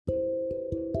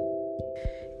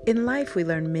In life, we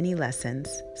learn many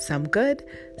lessons, some good,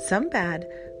 some bad,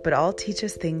 but all teach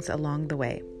us things along the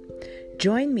way.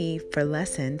 Join me for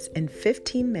lessons in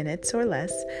 15 minutes or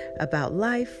less about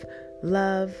life,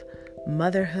 love,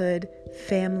 motherhood,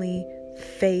 family,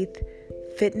 faith,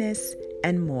 fitness,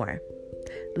 and more.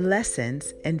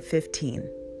 Lessons in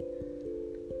 15.